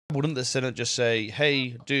wouldn't the Senate just say,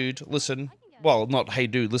 hey, dude, listen? Well, not hey,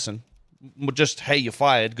 dude, listen. Just, hey, you're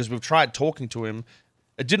fired, because we've tried talking to him.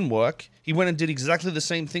 It didn't work. He went and did exactly the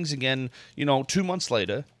same things again, 2 months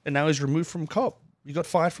later, and now he's removed from cop. You got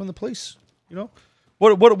fired from the police,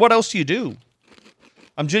 What else do you do?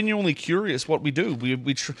 I'm genuinely curious what we do.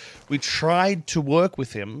 We tried to work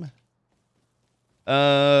with him,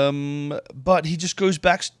 but he just goes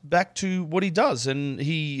back to what he does, and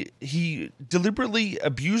he deliberately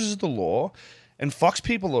abuses the law and fucks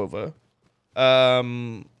people over.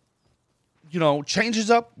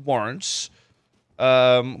 Changes up warrants.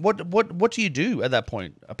 What do you do at that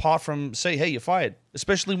point apart from say, hey, you're fired?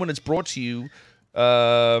 Especially when it's brought to you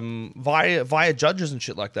via judges and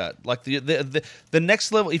shit like that. Like the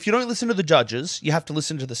next level, if you don't listen to the judges, you have to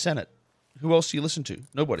listen to the Senate. Who else do you listen to?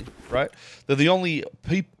 Nobody, right? They're the only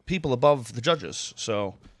people above the judges.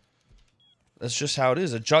 So that's just how it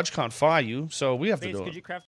is. A judge can't fire you, so we have to do it. Could you craft